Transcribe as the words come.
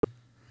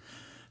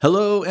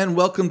Hello and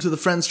welcome to the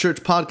Friends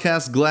Church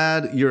podcast.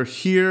 Glad you're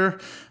here.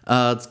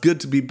 It's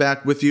good to be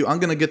back with you. I'm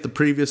going to get the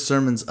previous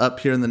sermons up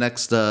here in the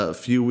next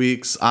few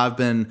weeks. I've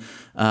been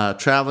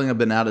traveling. I've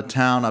been out of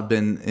town. I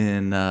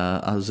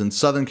was in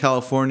Southern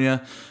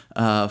California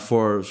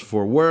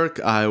for work.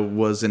 I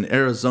was in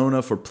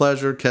Arizona for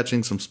pleasure,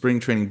 catching some spring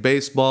training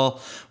baseball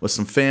with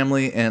some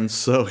family. And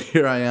so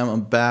here I am.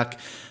 I'm back.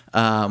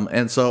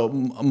 And so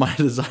my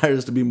desire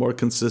is to be more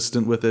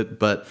consistent with it,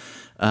 but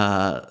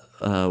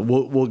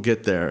we'll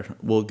get there.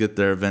 We'll get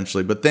there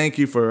eventually. But thank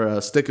you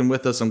for sticking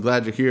with us. I'm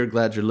glad you're here.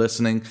 Glad you're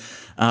listening.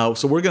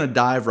 So we're going to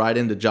dive right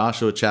into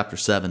Joshua chapter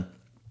 7.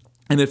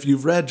 And if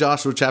you've read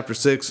Joshua chapter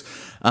 6,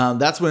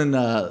 that's when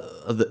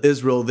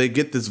Israel, they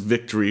get this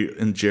victory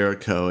in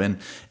Jericho. And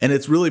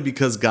it's really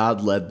because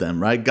God led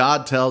them, right?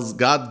 God tells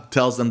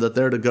them that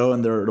they're to go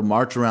and they're to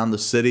march around the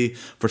city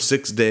for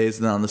 6 days.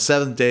 And then on the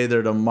seventh day,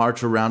 they're to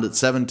march around it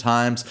 7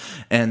 times.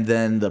 And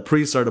then the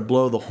priests are to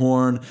blow the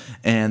horn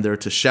and they're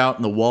to shout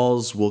and the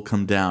walls will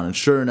come down. And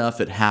sure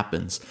enough, it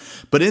happens.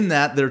 But in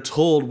that, they're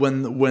told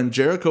when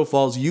Jericho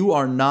falls, you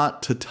are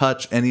not to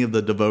touch any of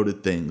the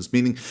devoted things,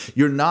 meaning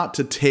you're not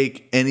to take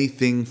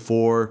anything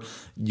for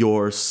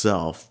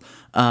yourself.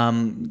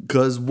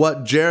 Because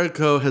what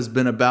Jericho has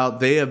been about,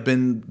 they have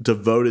been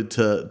devoted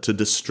to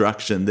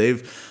destruction.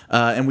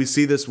 And we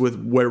see this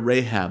with where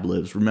Rahab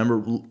lives.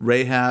 Remember,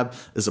 Rahab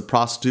is a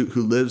prostitute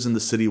who lives in the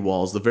city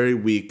walls, the very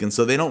weak. And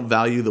so they don't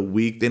value the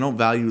weak. They don't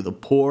value the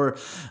poor.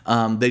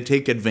 They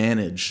take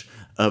advantage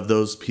of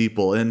those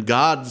people. And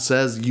God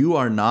says you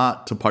are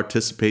not to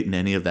participate in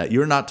any of that.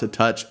 You're not to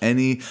touch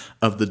any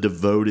of the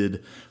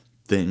devoted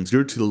things.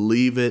 You're to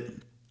leave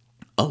it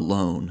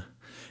alone.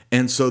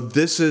 And so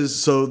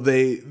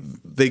they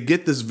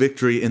get this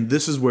victory, and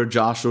this is where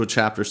Joshua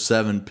chapter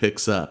 7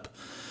 picks up.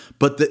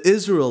 But the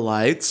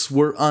Israelites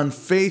were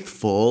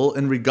unfaithful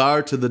in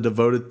regard to the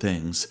devoted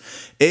things.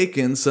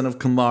 Achan, son of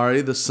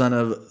Kamari, the son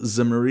of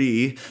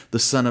Zimri, the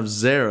son of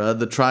Zerah,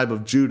 the tribe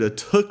of Judah,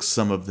 took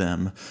some of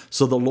them.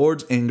 So the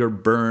Lord's anger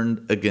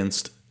burned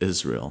against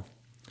Israel.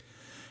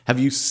 Have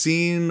you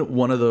seen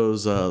one of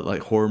those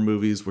like horror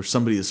movies where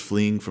somebody is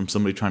fleeing from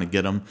somebody trying to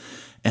get them?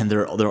 And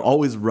they're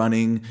always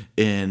running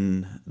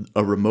in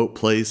a remote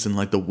place in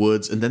like the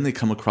woods, and then they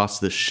come across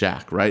this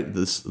shack, right?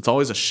 It's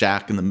always a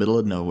shack in the middle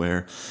of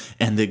nowhere,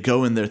 and they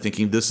go in there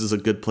thinking this is a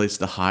good place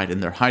to hide,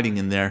 and they're hiding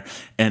in there,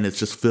 and it's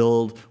just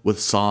filled with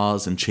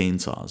saws and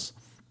chainsaws.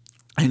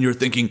 And you're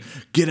thinking,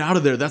 get out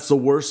of there. That's the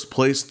worst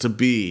place to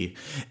be.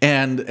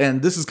 And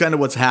this is kind of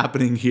what's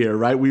happening here,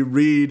 right? We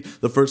read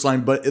the first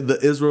line, but the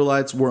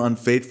Israelites were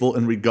unfaithful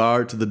in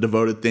regard to the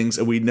devoted things.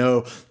 And we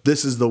know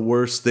this is the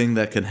worst thing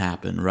that can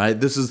happen, right?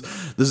 This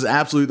is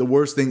absolutely the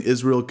worst thing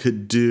Israel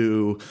could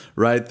do,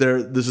 right?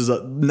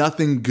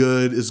 Nothing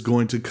good is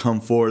going to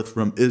come forth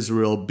from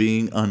Israel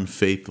being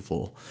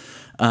unfaithful.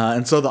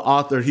 And so the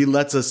author, he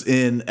lets us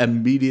in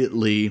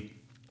immediately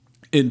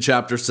in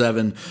chapter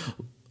 7.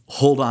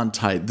 Hold on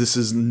tight. This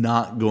is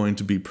not going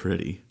to be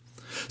pretty.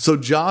 So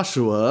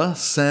Joshua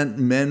sent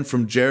men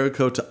from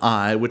Jericho to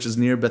Ai, which is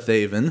near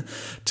Bethaven,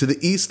 to the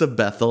east of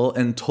Bethel,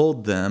 and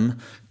told them,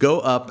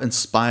 go up and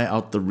spy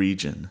out the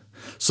region.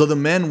 So the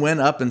men went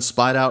up and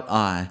spied out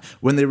Ai.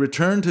 When they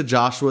returned to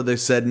Joshua, they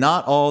said,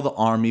 not all the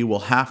army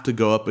will have to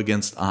go up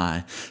against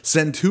Ai.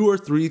 Send 2,000 or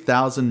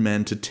 3,000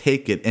 men to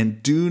take it,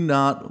 and do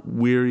not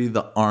weary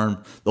the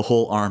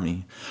whole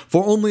army.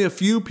 For only a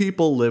few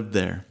people lived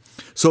there.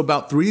 So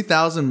about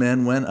 3,000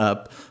 men went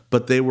up,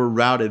 but they were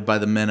routed by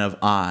the men of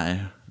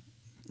Ai,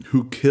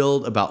 who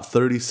killed about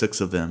 36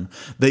 of them.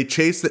 They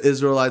chased the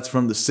Israelites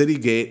from the city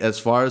gate as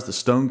far as the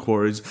stone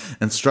quarries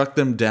and struck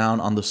them down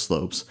on the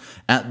slopes.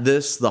 At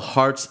this, the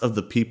hearts of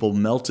the people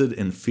melted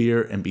in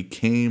fear and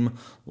became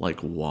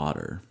like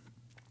water.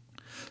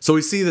 So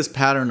we see this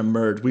pattern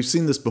emerge. We've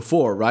seen this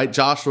before, right?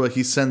 Joshua,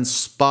 he sends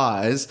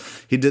spies.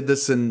 He did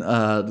this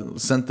and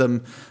sent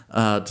them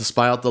to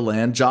spy out the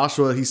land.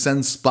 Joshua, he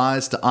sends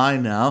spies to Ai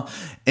now,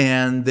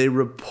 and they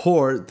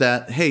report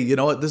that, hey, you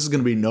know what? This is going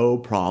to be no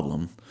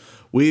problem.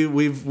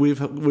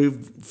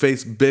 We've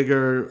faced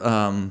bigger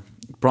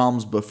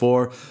problems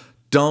before.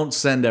 Don't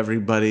send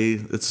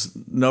everybody. It's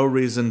no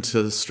reason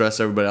to stress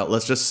everybody out.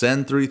 Let's just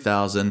send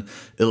 3,000.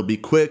 It'll be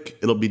quick.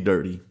 It'll be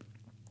dirty.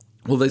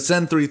 Well, they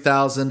send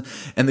 3,000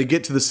 and they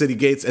get to the city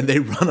gates and they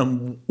run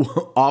them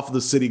off the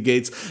city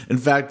gates. In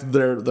fact,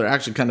 they're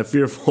actually kind of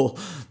fearful.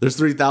 There's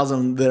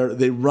 3,000 there.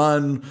 They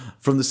run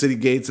from the city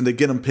gates and they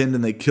get them pinned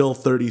and they kill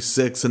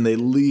 36 and they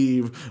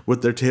leave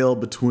with their tail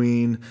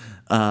between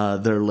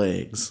their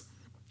legs.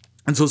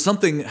 And so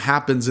something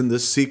happens in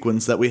this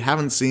sequence that we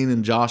haven't seen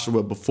in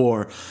Joshua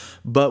before.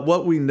 But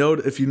what we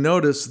note, if you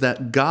notice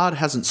that God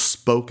hasn't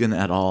spoken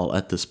at all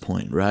at this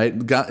point,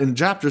 right? God, in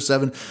chapter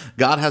 7,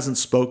 God hasn't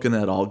spoken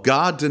at all.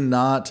 God did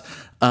not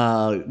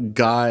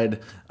guide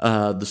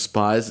the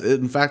spies.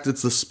 In fact,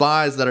 it's the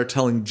spies that are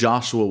telling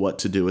Joshua what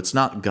to do. It's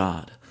not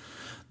God.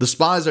 The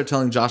spies are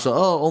telling Joshua,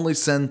 only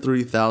send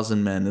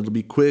 3,000 men. It'll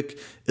be quick.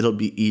 It'll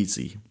be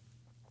easy.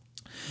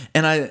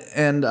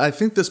 And I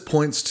think this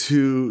points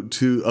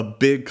to a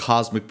big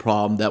cosmic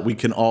problem that we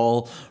can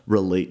all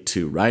relate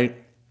to, right?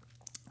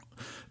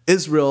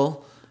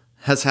 Israel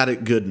has had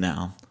it good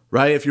now,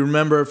 right? If you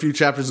remember a few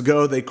chapters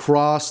ago, they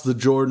crossed the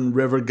Jordan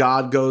River.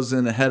 God goes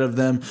in ahead of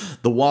them.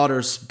 The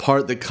waters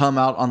part, they come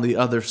out on the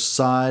other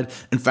side.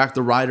 In fact,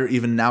 the writer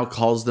even now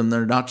calls them,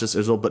 they're not just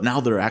Israel, but now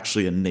they're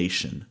actually a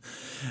nation.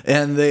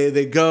 And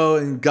they go,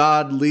 and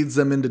God leads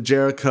them into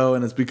Jericho,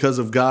 and it's because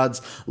of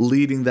God's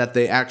leading that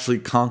they actually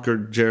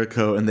conquered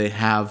Jericho, and they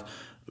have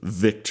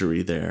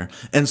victory there.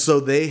 And so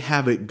they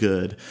have it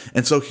good.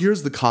 And so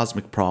here's the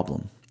cosmic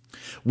problem.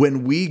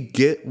 When we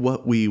get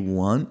what we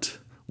want,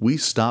 we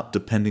stop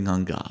depending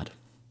on God.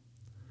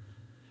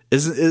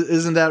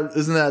 Isn't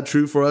that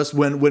true for us?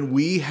 When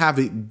we have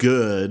it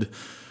good,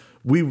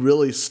 we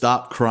really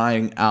stop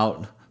crying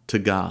out to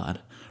God.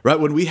 Right?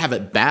 When we have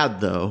it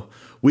bad, though,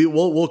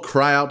 we'll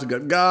cry out to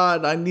God,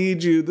 God, I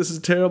need you. This is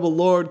terrible.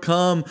 Lord,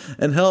 come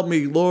and help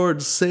me.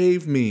 Lord,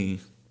 save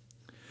me.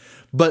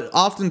 But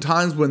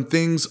oftentimes when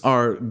things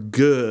are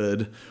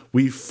good,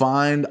 we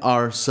find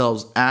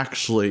ourselves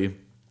actually,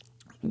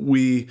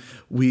 we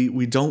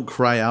don't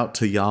cry out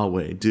to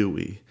Yahweh, do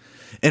we?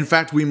 In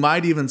fact, we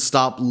might even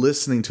stop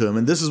listening to him.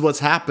 And this is what's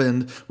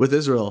happened with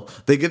Israel.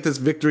 They get this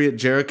victory at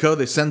Jericho.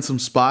 They send some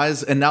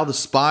spies, and now the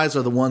spies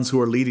are the ones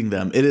who are leading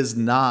them. It is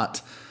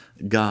not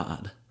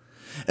God.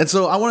 And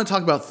so I want to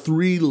talk about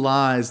 3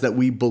 lies that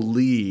we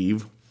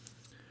believe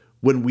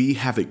when we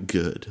have it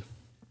good.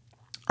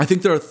 I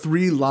think there are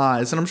 3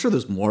 lies, and I'm sure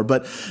there's more,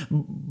 but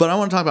I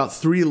want to talk about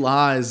 3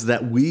 lies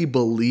that we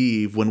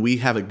believe when we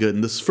have it good.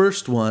 And this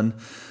first one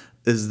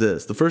is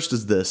this. The first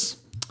is this.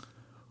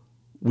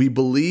 We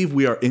believe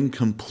we are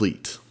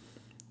incomplete.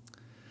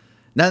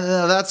 Now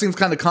that seems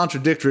kind of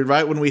contradictory,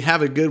 right? When we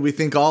have it good, we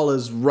think all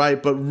is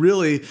right, but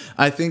really,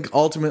 I think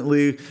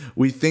ultimately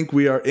we think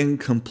we are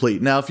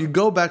incomplete. Now, if you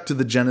go back to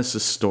the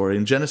Genesis story,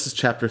 in Genesis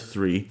chapter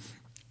 3,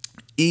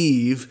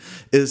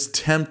 Eve is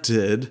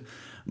tempted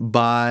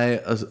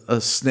by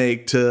a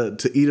snake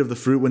to eat of the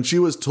fruit when she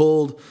was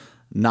told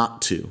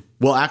not to.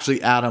 Well,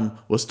 actually, Adam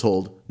was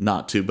told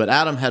not to, but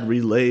Adam had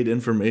relayed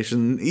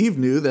information. Eve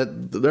knew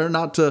that they're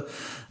not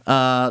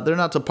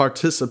to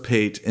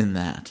participate in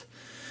that.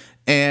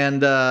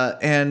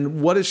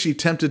 And what is she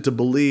tempted to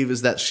believe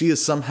is that she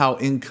is somehow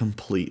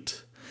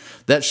incomplete,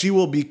 that she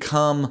will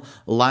become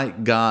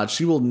like God.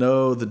 She will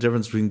know the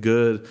difference between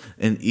good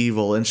and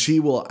evil, and she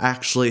will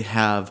actually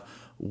have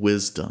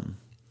wisdom.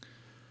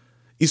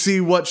 You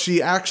see, what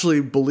she actually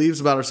believes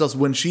about herself,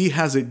 when she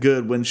has it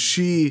good, when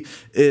she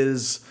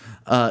is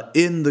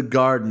in the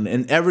garden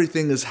and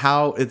everything is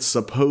how it's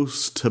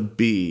supposed to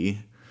be,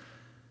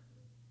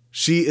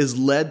 she is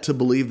led to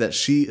believe that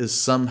she is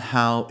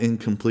somehow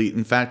incomplete.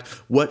 In fact,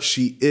 what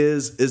she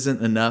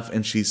isn't enough,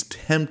 and she's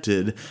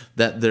tempted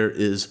that there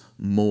is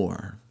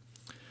more.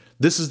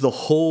 This is the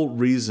whole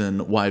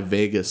reason why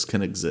Vegas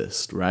can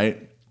exist,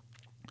 right?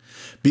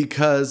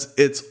 Because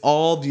it's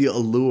all the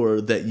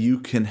allure that you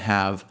can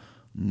have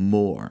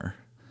more,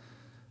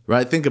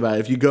 right? Think about it.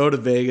 If you go to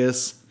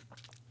Vegas,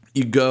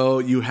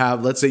 you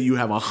have, let's say you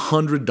have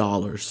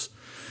 $100.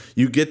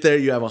 You get there,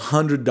 you have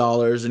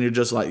 $100, and you're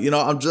just like,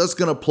 I'm just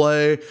going to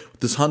play with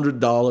this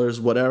 $100.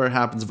 Whatever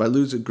happens, if I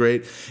lose it,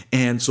 great.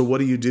 And so what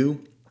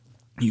do?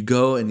 You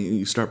go and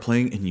you start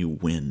playing and you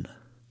win.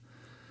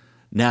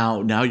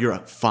 Now you're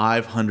at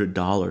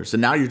 $500,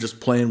 and now you're just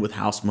playing with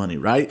house money,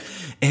 right?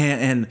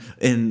 And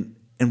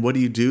what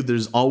do?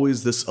 There's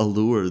always this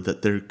allure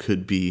that there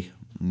could be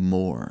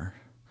more.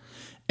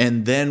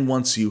 And then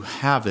once you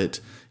have it,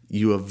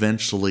 you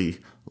eventually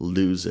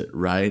lose it,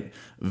 right?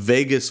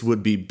 Vegas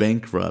would be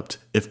bankrupt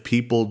if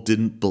people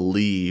didn't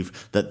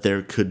believe that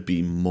there could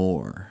be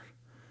more,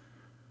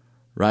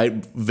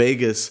 right?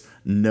 Vegas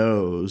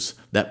knows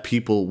that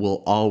people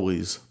will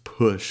always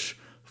push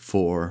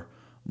for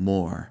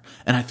more.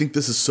 And I think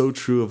this is so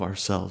true of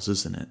ourselves,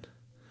 isn't it?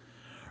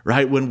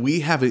 Right? When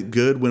we have it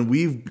good,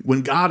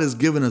 when God has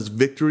given us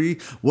victory,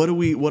 what do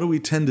we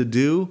tend to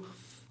do?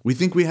 We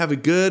think we have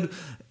it good,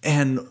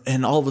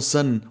 and all of a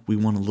sudden we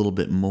want a little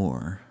bit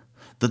more.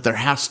 That there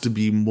has to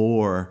be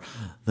more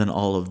than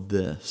all of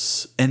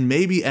this. And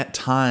maybe at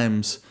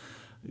times,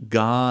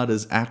 God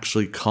is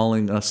actually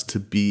calling us to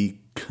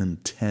be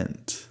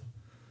content.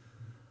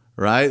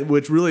 Right?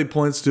 Which really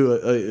points to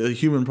a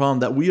human problem,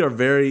 that we are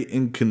very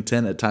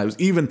incontent at times.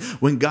 Even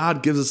when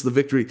God gives us the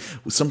victory,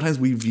 sometimes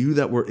we view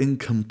that we're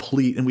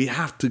incomplete and we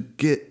have to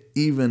get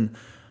even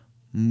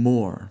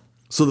more.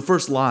 So the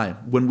first lie,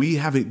 when we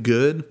have it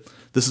good,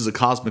 this is a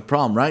cosmic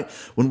problem, right?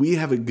 When we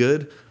have it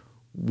good,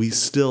 we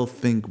still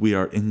think we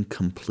are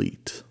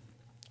incomplete.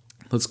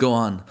 Let's go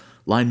on.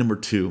 Line number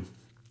 2.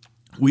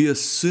 We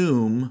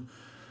assume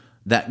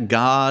that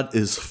God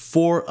is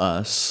for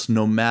us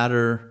no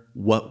matter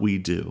what we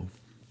do.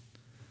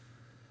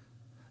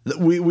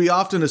 We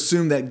often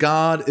assume that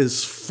God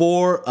is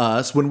for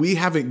us when we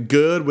have it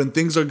good, when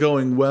things are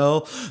going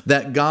well,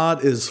 that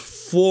God is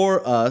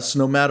for us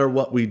no matter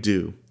what we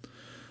do.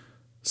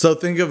 So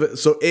think of it.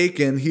 So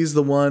Achan, he's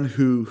the one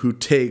who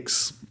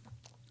takes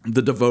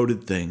the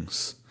devoted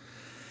things.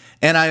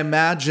 And I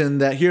imagine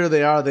that here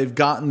they are, they've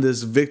gotten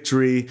this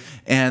victory,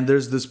 and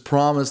there's this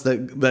promise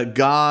that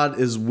God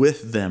is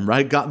with them,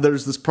 right?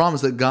 There's this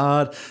promise that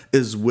God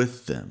is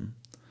with them.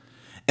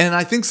 And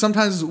I think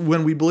sometimes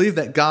when we believe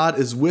that God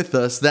is with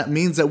us, that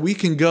means that we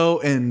can go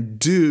and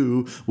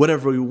do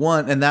whatever we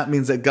want, and that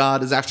means that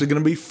God is actually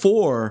going to be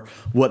for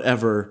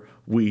whatever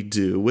we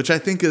do, which I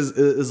think is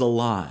a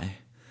lie.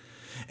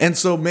 And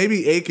so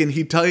maybe Achan,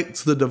 he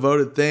takes the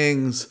devoted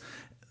things,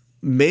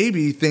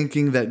 maybe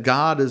thinking that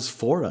God is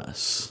for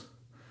us.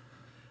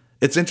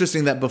 It's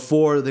interesting that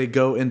before they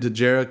go into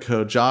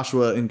Jericho,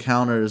 Joshua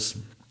encounters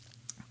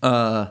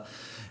a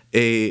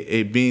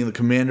being the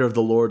commander of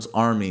the Lord's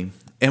army.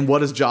 And what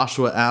does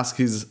Joshua ask?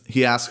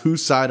 He asks,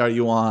 whose side are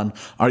you on?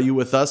 Are you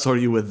with us or are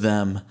you with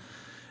them?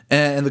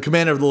 And the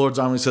commander of the Lord's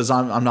army says,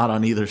 I'm not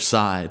on either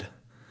side.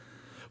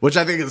 Which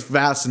I think is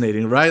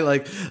fascinating, right?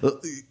 Like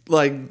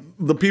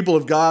the people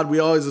of God, we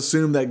always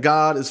assume that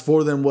God is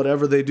for them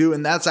whatever they do,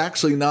 and that's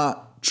actually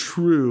not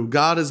true.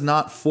 God is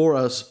not for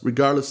us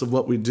regardless of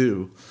what we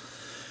do.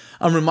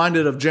 I'm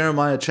reminded of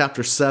Jeremiah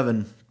chapter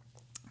 7.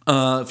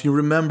 If you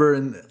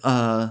remember,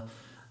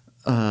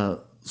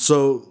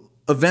 so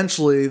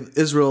eventually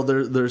Israel,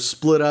 they're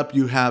split up.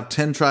 You have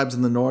 10 tribes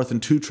in the north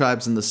and 2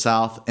 tribes in the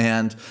south,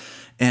 and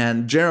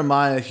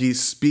Jeremiah,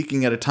 he's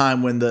speaking at a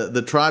time when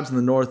the tribes in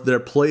the north, their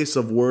place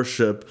of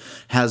worship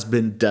has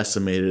been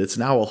decimated. It's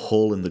now a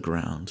hole in the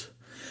ground.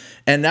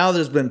 And now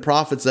there's been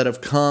prophets that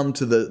have come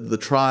to the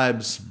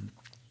tribes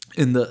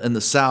in the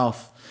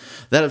south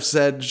that have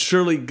said,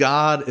 surely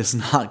God is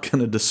not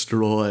going to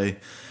destroy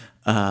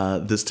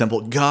this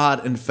temple.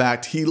 God, in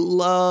fact, he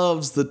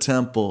loves the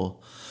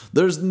temple.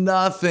 There's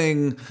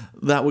nothing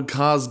that would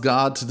cause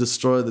God to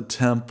destroy the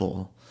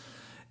temple.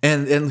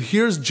 And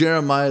here's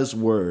Jeremiah's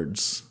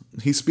words.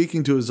 He's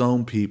speaking to his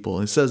own people.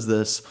 He says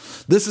this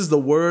is the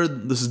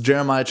word, this is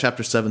Jeremiah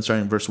chapter 7,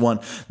 starting in verse 1.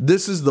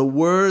 This is the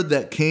word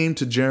that came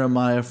to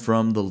Jeremiah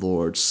from the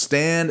Lord.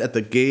 Stand at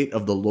the gate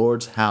of the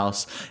Lord's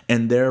house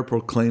and there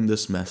proclaim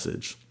this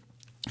message.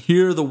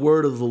 Hear the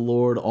word of the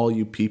Lord, all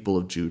you people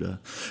of Judah,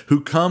 who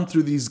come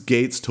through these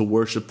gates to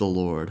worship the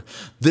Lord.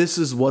 This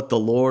is what the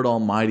Lord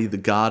Almighty, the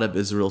God of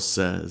Israel,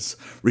 says.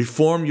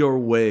 Reform your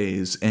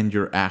ways and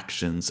your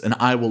actions, and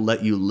I will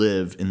let you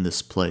live in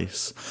this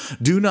place.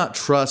 Do not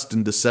trust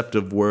in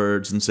deceptive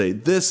words and say,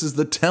 this is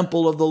the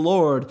temple of the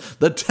Lord,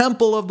 the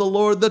temple of the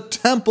Lord, the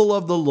temple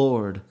of the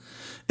Lord.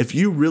 If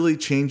you really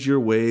change your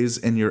ways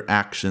and your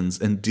actions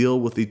and deal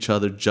with each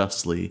other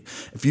justly,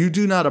 if you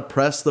do not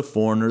oppress the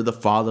foreigner, the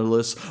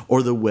fatherless,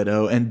 or the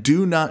widow, and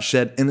do not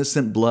shed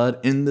innocent blood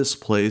in this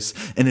place,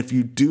 and if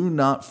you do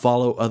not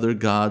follow other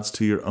gods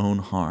to your own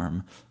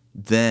harm,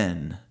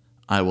 then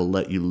I will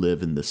let you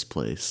live in this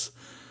place,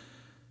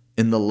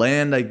 in the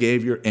land I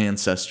gave your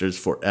ancestors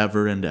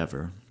forever and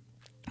ever.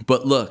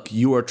 But look,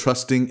 you are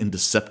trusting in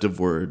deceptive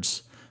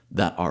words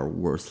that are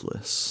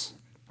worthless.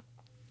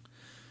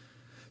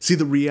 See,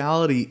 the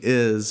reality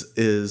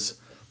is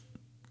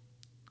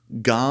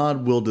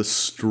God will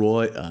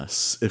destroy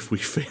us if we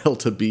fail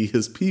to be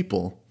his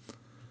people.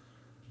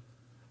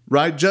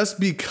 Right? Just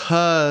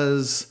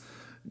because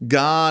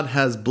God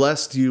has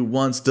blessed you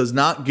once does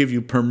not give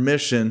you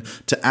permission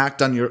to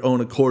act on your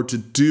own accord, to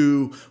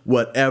do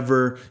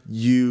whatever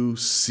you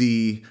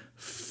see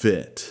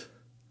fit.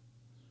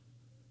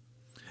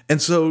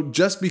 And so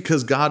just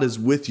because God is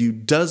with you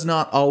does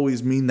not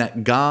always mean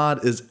that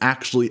God is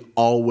actually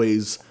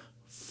always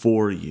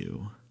for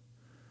you.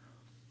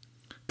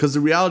 Because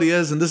the reality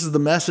is, and this is the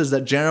message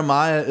that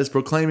Jeremiah is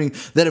proclaiming,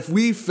 that if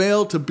we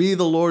fail to be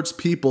the Lord's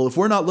people, if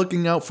we're not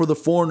looking out for the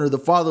foreigner, the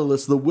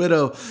fatherless, the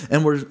widow,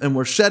 and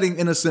we're shedding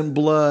innocent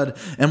blood,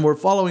 and we're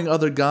following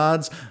other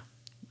gods,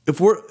 if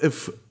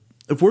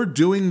we're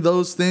doing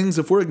those things,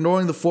 if we're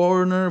ignoring the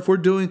foreigner, if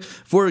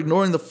we're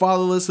ignoring the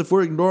fatherless, if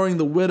we're ignoring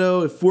the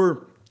widow, if we're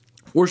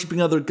worshiping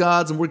other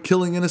gods and we're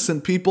killing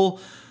innocent people,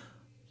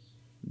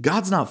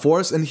 God's not for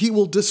us, and he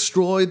will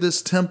destroy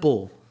this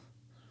temple.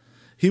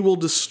 He will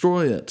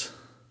destroy it.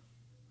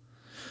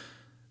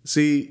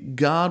 See,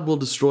 God will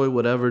destroy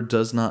whatever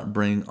does not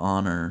bring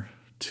honor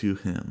to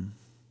him.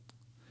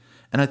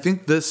 And I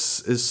think this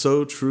is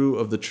so true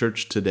of the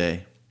church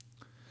today.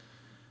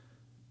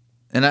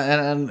 And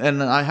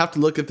I have to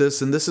look at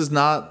this, and this is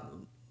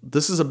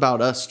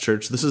about us,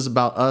 church. This is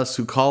about us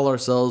who call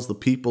ourselves the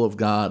people of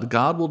God.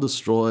 God will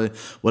destroy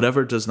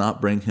whatever does not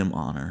bring him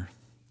honor.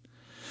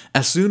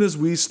 As soon as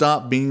we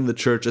stop being the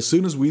church, as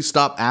soon as we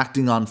stop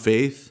acting on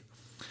faith,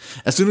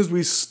 as soon as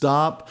we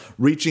stop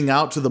reaching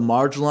out to the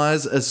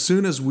marginalized, as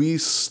soon as we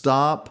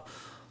stop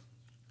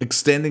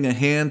extending a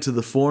hand to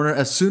the foreigner,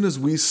 as soon as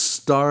we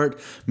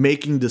start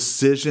making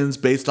decisions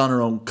based on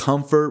our own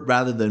comfort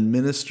rather than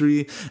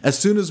ministry, as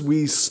soon as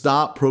we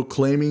stop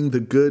proclaiming the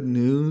good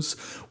news,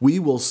 we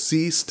will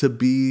cease to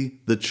be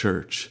the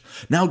church.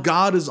 Now,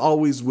 God is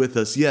always with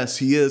us. Yes,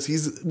 he is.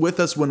 He's with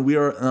us when we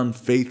are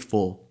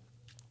unfaithful.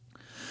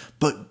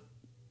 But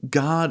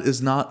God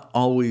is not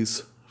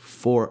always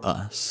for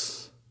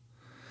us.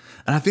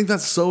 And I think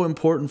that's so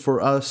important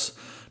for us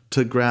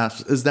to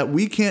grasp is that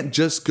we can't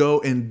just go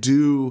and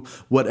do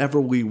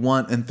whatever we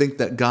want and think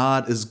that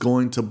God is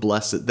going to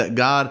bless it, that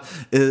God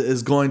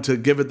is going to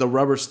give it the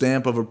rubber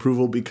stamp of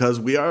approval because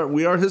we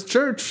are his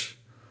church.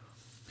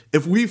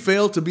 If we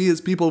fail to be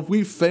his people, if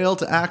we fail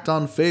to act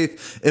on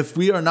faith, if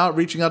we are not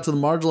reaching out to the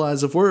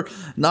marginalized, if we're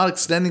not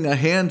extending a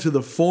hand to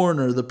the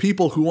foreigner, the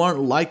people who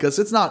aren't like us,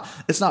 it's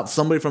not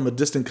somebody from a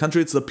distant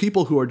country, it's the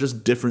people who are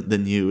just different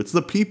than you. It's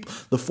the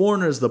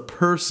foreigner is the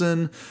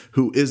person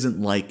who isn't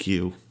like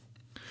you.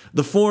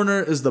 The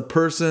foreigner is the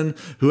person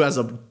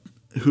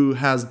who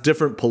has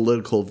different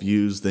political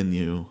views than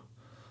you.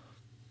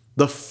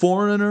 The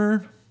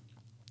foreigner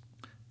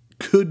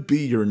could be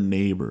your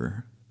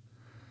neighbor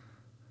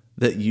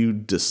that you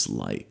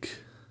dislike.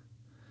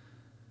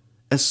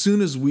 As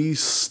soon as we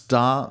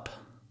stop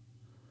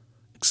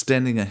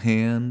extending a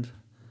hand,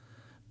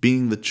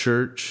 being the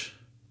church,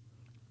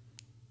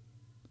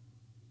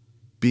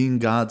 being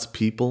God's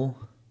people,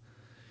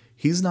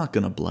 he's not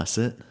going to bless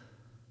it.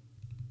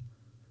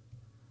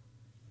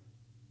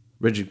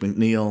 Reggie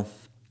McNeil,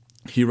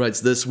 he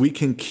writes this: we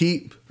can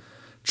keep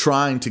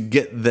trying to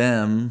get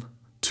them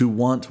to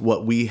want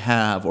what we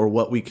have or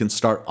what we can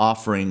start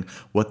offering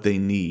what they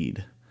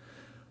need.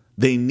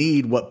 They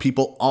need what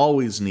people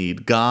always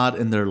need, God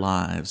in their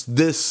lives.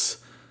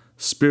 This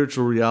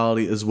spiritual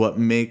reality is what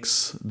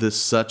makes this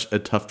such a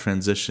tough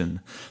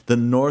transition. The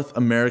North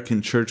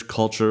American church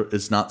culture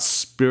is not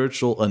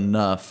spiritual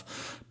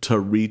enough to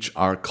reach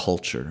our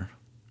culture.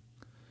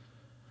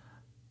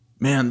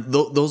 Man,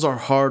 those are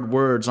hard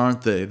words,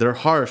 aren't they? They're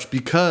harsh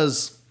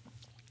because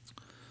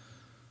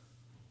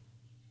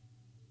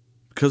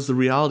the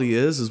reality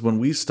is when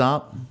we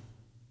stop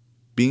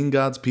being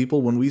God's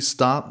people, when we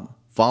stop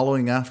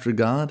following after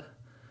God,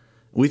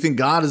 we think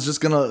God is just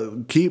going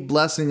to keep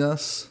blessing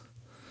us.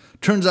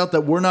 Turns out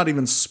that we're not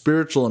even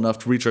spiritual enough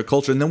to reach our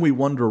culture, and then we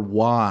wonder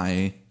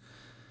why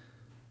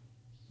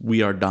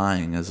we are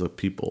dying as a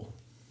people.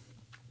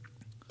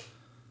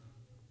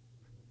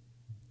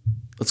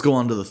 Let's go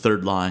on to the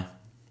third lie.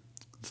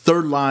 The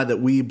third lie that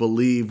we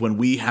believe when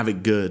we have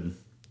it good.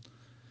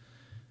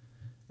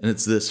 And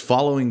it's this: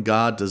 following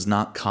God does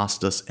not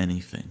cost us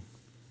anything.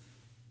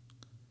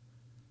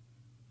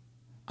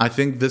 I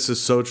think this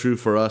is so true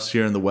for us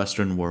here in the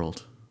Western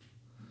world.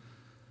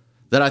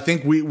 That I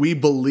think we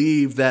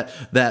believe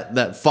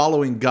that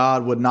following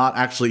God would not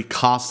actually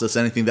cost us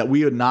anything, that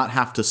we would not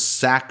have to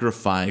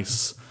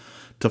sacrifice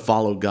to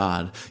follow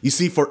God. You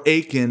see, for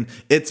Achan,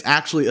 it's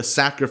actually a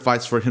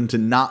sacrifice for him to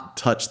not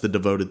touch the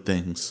devoted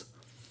things.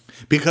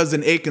 Because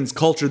in Achan's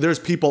culture, there's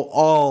people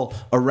all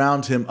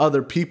around him,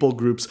 other people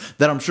groups,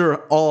 that I'm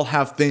sure all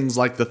have things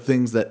like the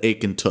things that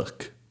Achan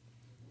took.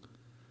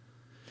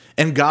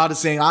 And God is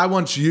saying, I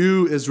want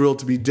you, Israel,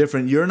 to be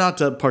different. You're not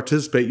to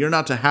participate. You're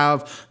not to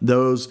have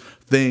those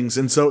things.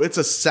 And so it's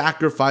a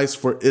sacrifice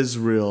for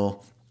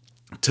Israel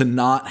to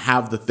not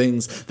have the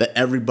things that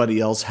everybody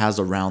else has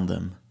around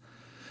them,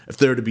 if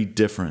they're to be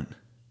different.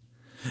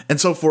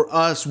 And so for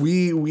us,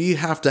 we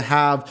have to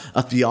have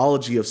a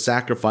theology of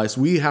sacrifice.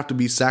 We have to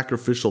be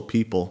sacrificial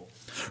people.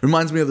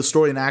 Reminds me of the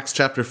story in Acts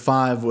chapter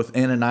 5 with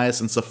Ananias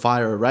and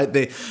Sapphira, right?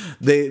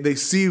 They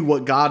see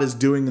what God is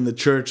doing in the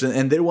church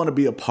and they want to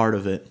be a part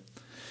of it.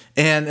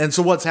 And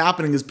so what's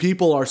happening is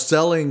people are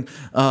selling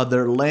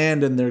their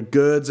land and their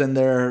goods, and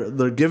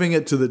they're giving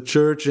it to the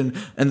church, and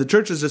the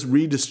church is just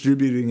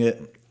redistributing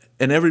it,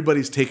 and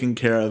everybody's taken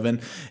care of. And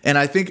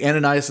I think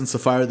Ananias and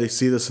Sapphira, they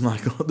see this and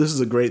like, oh, this is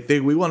a great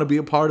thing. We want to be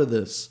a part of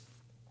this.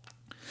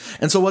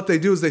 And so what they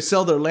do is they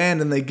sell their land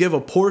and they give a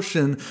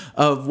portion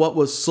of what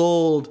was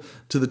sold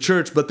to the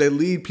church, but they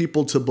lead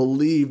people to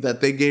believe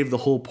that they gave the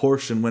whole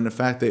portion when in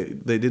fact they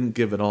didn't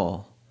give it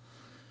all.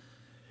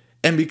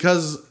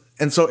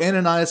 And so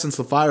Ananias and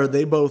Sapphira,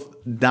 they both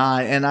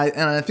die. And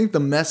I think the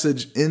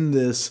message in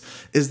this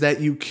is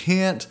that you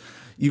can't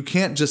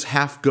just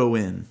half go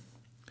in.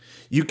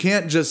 You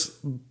can't just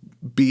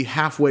be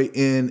halfway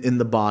in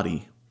the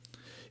body.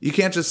 You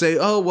can't just say,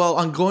 oh, well,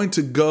 I'm going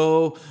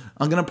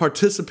to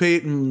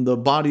participate in the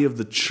body of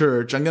the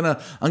church. I'm going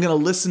to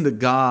listen to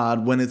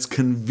God when it's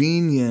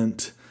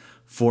convenient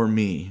for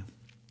me.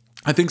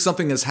 I think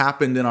something has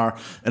happened in our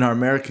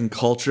American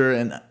culture,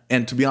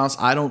 and to be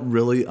honest, I don't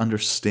really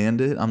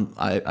understand it.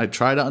 I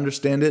try to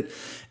understand it,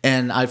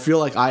 and I feel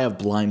like I have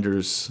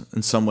blinders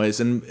in some ways,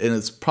 and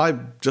it's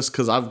probably just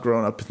because I've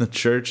grown up in the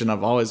church and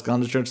I've always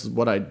gone to church. Is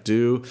what I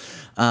do,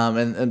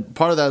 and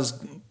part of that is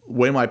the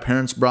way my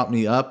parents brought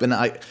me up, and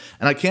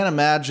I can't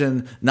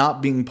imagine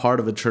not being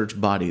part of a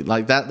church body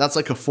like that. That's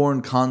like a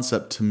foreign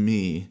concept to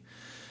me,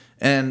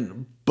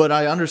 But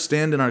I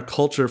understand in our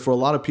culture, for a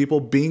lot of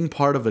people, being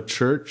part of a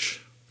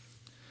church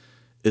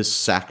is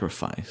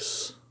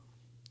sacrifice.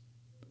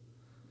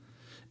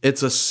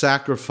 It's a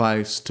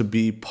sacrifice to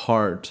be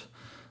part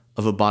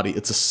of a body.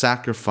 It's a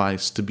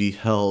sacrifice to be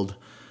held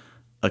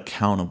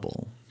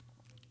accountable.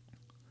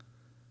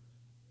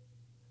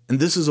 And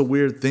this is a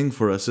weird thing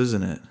for us,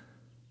 isn't it?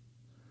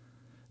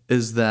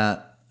 Is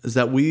that is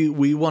that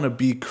we want to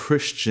be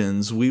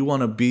Christians. We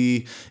want to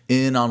be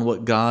in on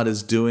what God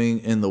is doing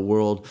in the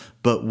world,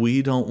 but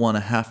we don't want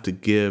to have to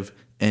give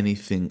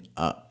anything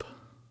up.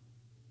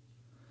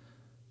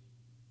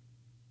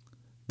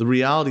 The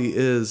reality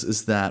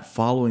is that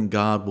following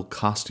God will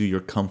cost you your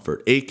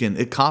comfort. Achan,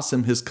 it cost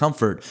him his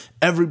comfort.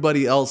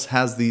 Everybody else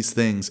has these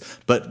things,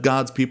 but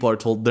God's people are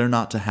told they're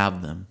not to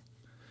have them.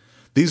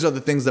 These are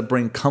the things that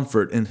bring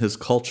comfort in his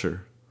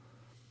culture.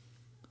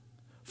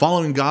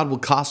 Following God will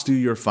cost you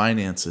your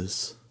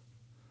finances.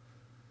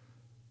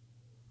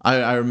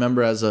 I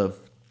remember as a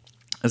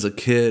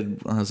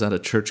kid, I was at a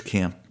church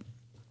camp,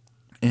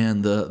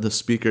 and the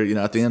speaker,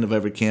 at the end of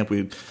every camp,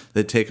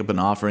 they'd take up an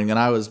offering, and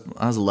I was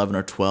 11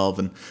 or 12,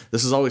 and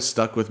this has always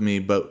stuck with me.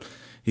 But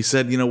he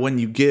said, when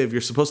you give,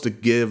 you're supposed to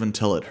give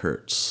until it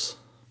hurts.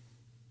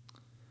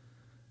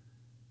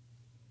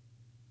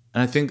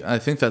 And I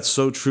think that's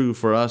so true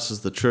for us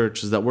as the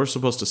church, is that we're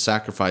supposed to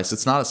sacrifice.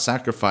 It's not a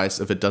sacrifice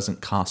if it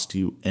doesn't cost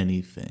you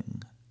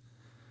anything.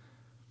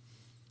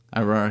 I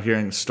remember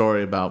hearing a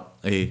story about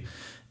a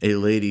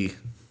lady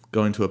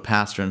going to a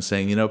pastor and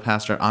saying,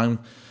 Pastor,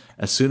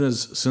 as soon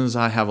as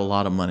I have a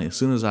lot of money, as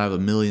soon as I have $1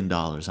 million,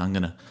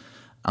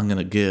 I'm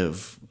gonna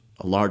give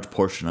a large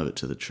portion of it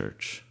to the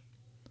church.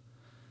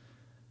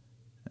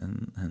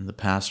 And the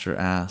pastor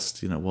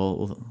asked,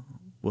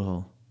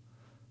 well,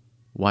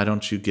 why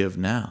don't you give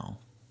now?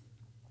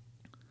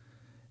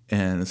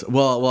 And it's,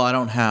 well, I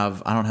don't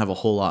have a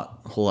whole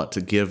lot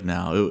to give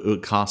now. It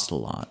would cost a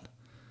lot.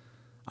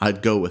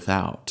 I'd go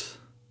without.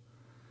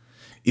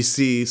 You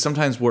see,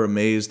 sometimes we're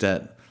amazed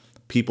at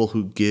people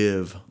who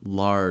give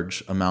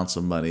large amounts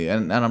of money,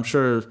 and I'm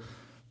sure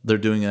they're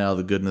doing it out of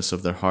the goodness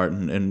of their heart,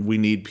 and we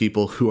need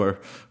people who are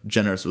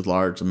generous with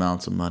large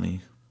amounts of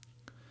money.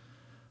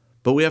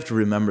 But we have to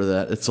remember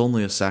that it's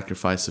only a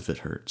sacrifice if it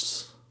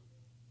hurts.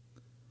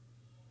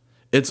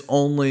 It's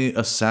only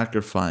a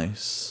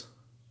sacrifice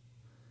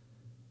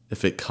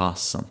if it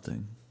costs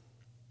something.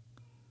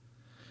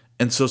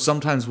 And so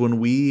sometimes when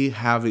we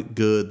have it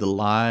good, the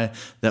lie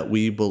that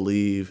we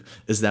believe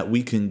is that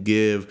we can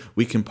give,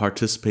 we can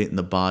participate in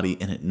the body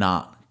and it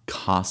not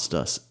cost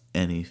us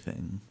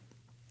anything.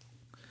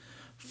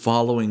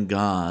 Following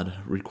God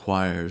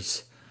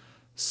requires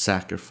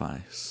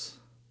sacrifice.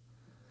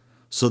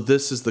 So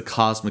this is the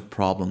cosmic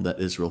problem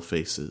that Israel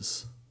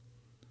faces.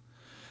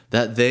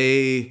 That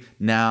they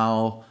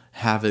now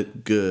have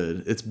it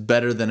good. It's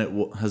better than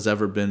it has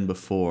ever been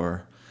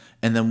before.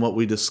 And then what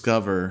we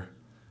discover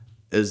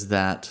is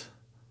that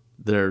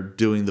they're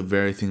doing the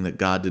very thing that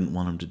God didn't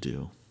want them to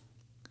do.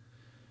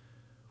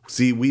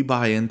 See, we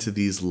buy into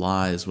these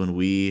lies when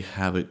we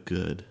have it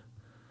good.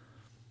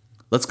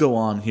 Let's go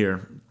on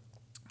here.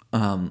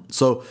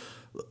 So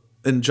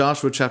in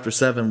Joshua chapter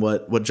 7,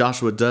 what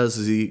Joshua does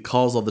is he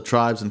calls all the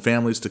tribes and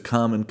families to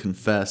come and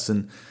confess.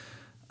 And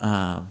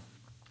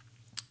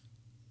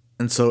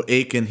so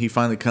Achan, he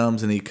finally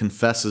comes and he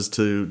confesses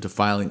to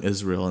defiling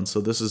Israel. And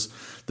so this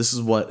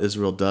is what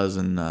Israel does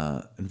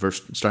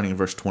starting in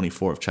verse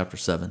 24 of chapter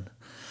 7.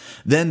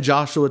 Then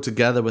Joshua,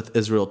 together with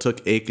Israel,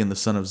 took Achan the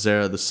son of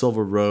Zerah, the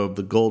silver robe,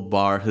 the gold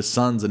bar, his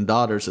sons and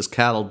daughters, his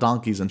cattle,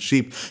 donkeys, and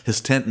sheep, his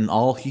tent, and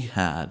all he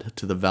had,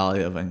 to the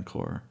valley of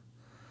Achor.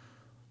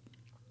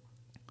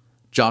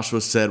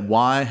 Joshua said,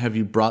 "Why have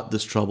you brought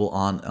this trouble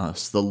on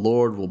us? The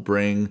Lord will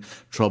bring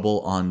trouble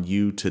on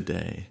you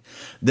today."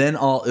 Then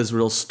all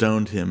Israel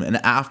stoned him, and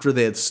after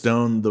they had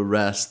stoned the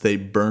rest, they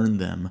burned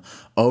them.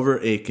 Over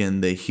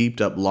Achan they heaped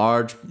up a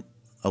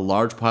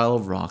large pile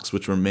of rocks,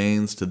 which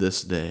remains to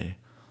this day.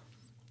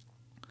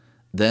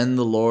 Then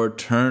the Lord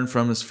turned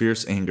from his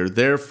fierce anger.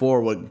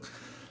 Therefore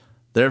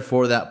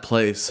that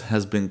place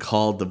has been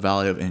called the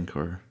Valley of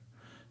Achor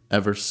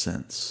ever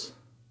since.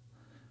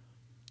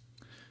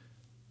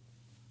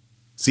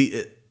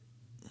 See,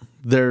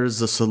 there's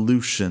a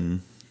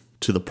solution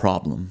to the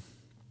problem.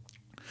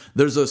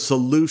 There's a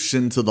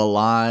solution to the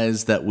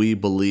lies that we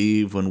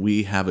believe when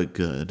we have it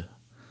good.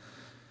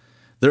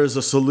 There's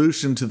a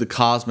solution to the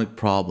cosmic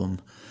problem.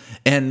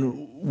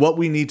 And what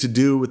we need to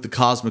do with the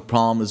cosmic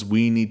problem is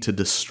we need to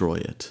destroy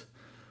it.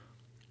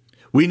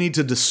 We need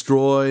to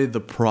destroy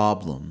the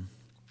problem.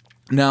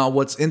 Now,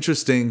 what's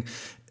interesting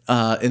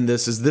in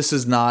this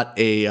is not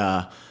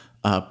a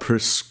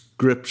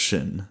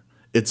prescription.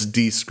 It's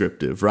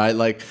descriptive, right?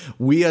 Like,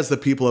 we as the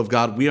people of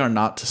God, we are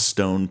not to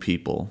stone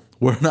people.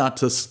 We're not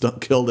to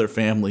kill their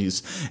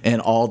families and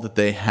all that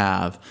they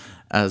have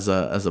as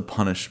a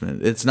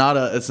punishment. It's not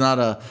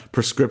a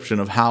prescription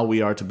of how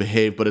we are to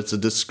behave, but it's a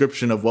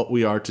description of what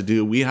we are to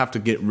do. We have to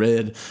get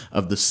rid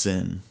of the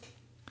sin.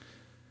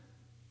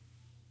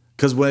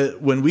 Because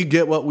when we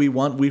get what we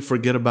want, we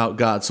forget about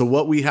God. So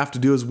what we have to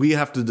do is we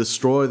have to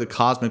destroy the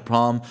cosmic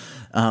problem.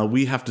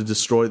 We have to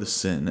destroy the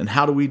sin. And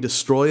how do we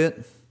destroy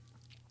it?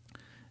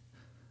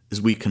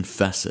 Is we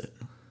confess it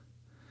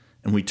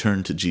and we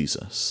turn to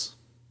Jesus.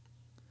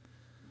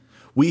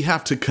 We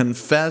have to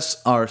confess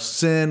our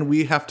sin.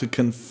 We have to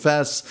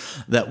confess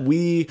that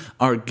we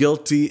are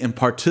guilty and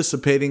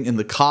participating in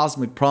the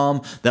cosmic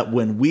problem, that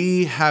when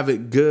we have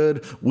it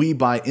good, we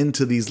buy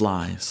into these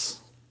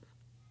lies.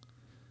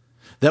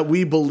 that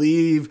we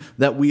believe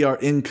that we are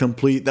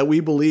incomplete, that we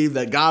believe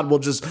that God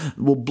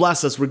will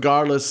bless us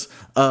regardless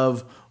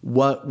of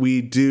what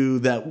we do,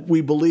 that we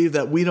believe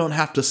that we don't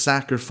have to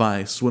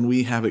sacrifice when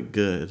we have it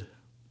good.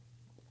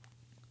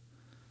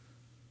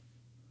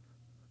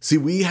 See,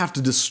 we have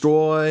to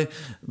destroy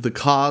the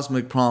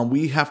cosmic problem.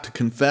 We have to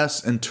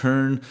confess and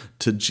turn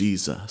to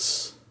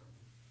Jesus.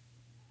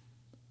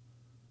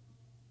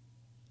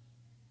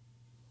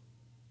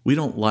 We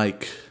don't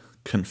like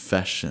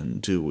confession,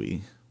 do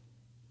we?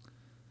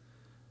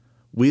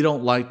 We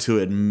don't like to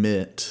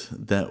admit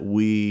that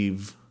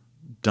we've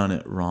done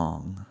it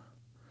wrong.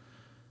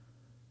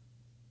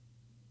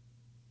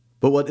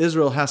 But what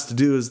Israel has to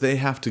do is they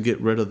have to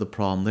get rid of the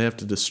problem. They have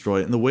to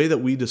destroy it. And the way that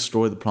we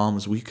destroy the problem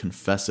is we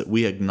confess it,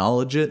 we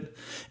acknowledge it,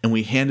 and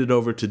we hand it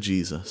over to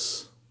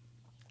Jesus.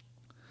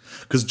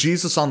 Because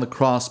Jesus on the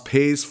cross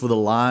pays for the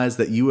lies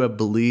that you have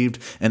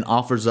believed and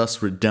offers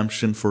us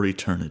redemption for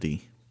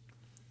eternity.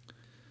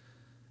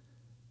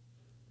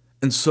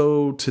 And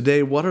so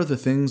today, what are the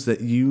things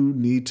that you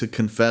need to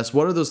confess?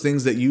 What are those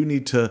things that you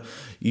need to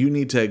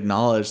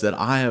acknowledge that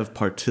I have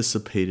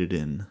participated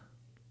in,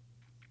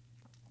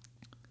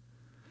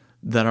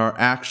 that are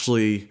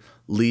actually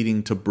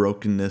leading to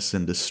brokenness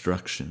and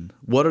destruction?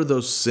 What are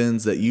those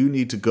sins that you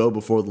need to go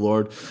before the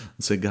Lord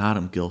and say, God,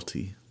 I'm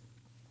guilty?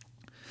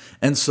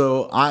 And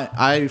so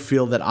I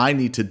feel that I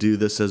need to do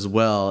this as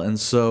well. And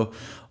so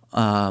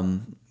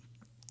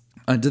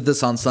I did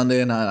this on Sunday,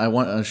 and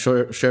I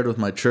shared with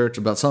my church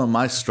about some of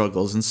my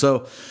struggles. And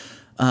so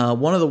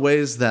one of the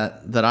ways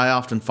that I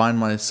often find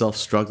myself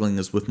struggling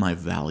is with my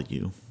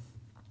value.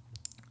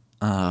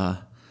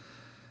 And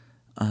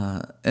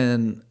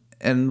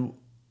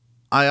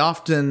I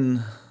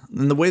often,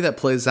 and the way that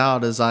plays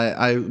out is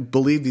I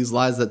believe these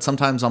lies that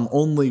sometimes I'm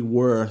only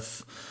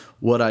worth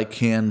what I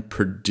can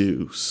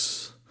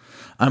produce.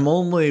 I'm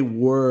only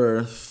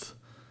worth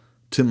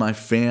to my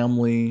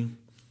family,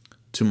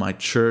 to my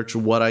church,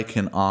 what I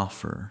can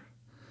offer.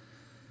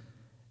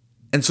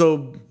 And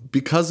so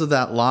because of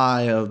that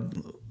lie of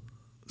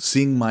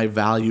seeing my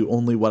value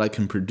only what I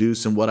can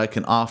produce and what I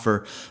can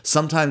offer,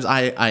 sometimes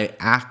I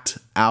act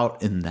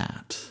out in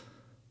that.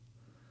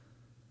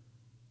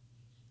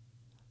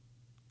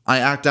 I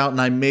act out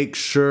and I make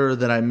sure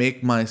that I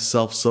make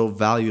myself so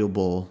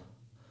valuable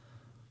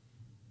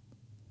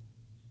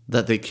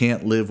that they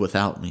can't live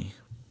without me.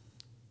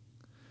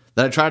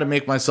 That I try to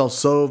make myself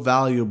so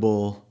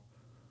valuable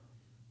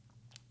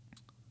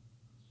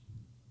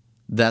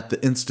that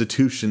the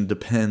institution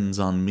depends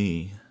on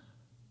me.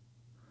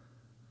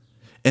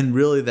 And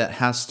really that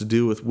has to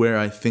do with where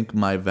I think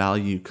my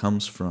value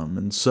comes from.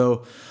 And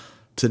so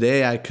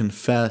today I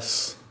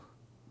confess,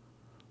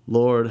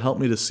 Lord, help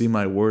me to see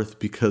my worth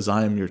because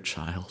I am your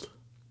child.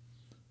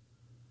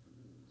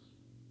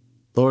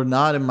 Lord,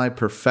 not in my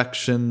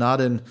perfection,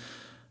 not in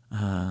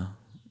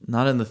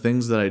the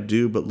things that I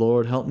do, but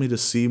Lord, help me to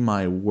see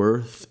my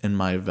worth and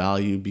my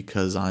value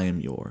because I am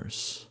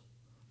yours.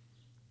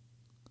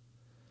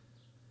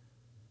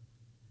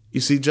 You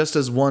see, just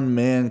as one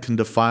man can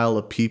defile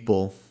a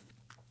people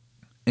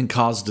and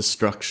cause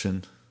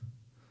destruction,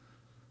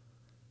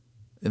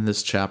 in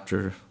this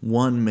chapter,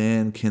 one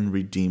man can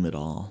redeem it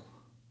all.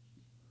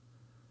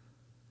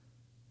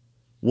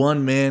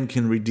 One man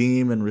can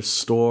redeem and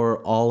restore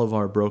all of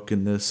our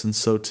brokenness. And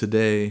so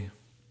today,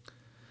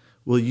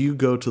 will you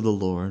go to the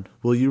Lord?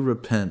 Will you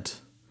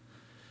repent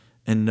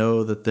and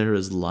know that there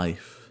is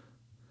life?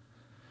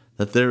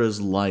 That there is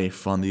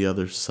life on the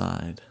other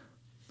side?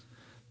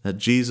 That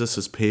Jesus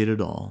has paid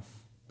it all,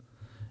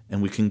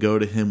 and we can go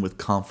to him with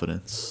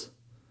confidence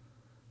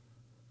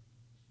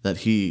that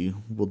he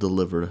will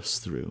deliver us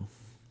through.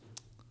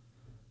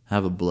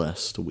 Have a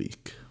blessed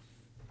week.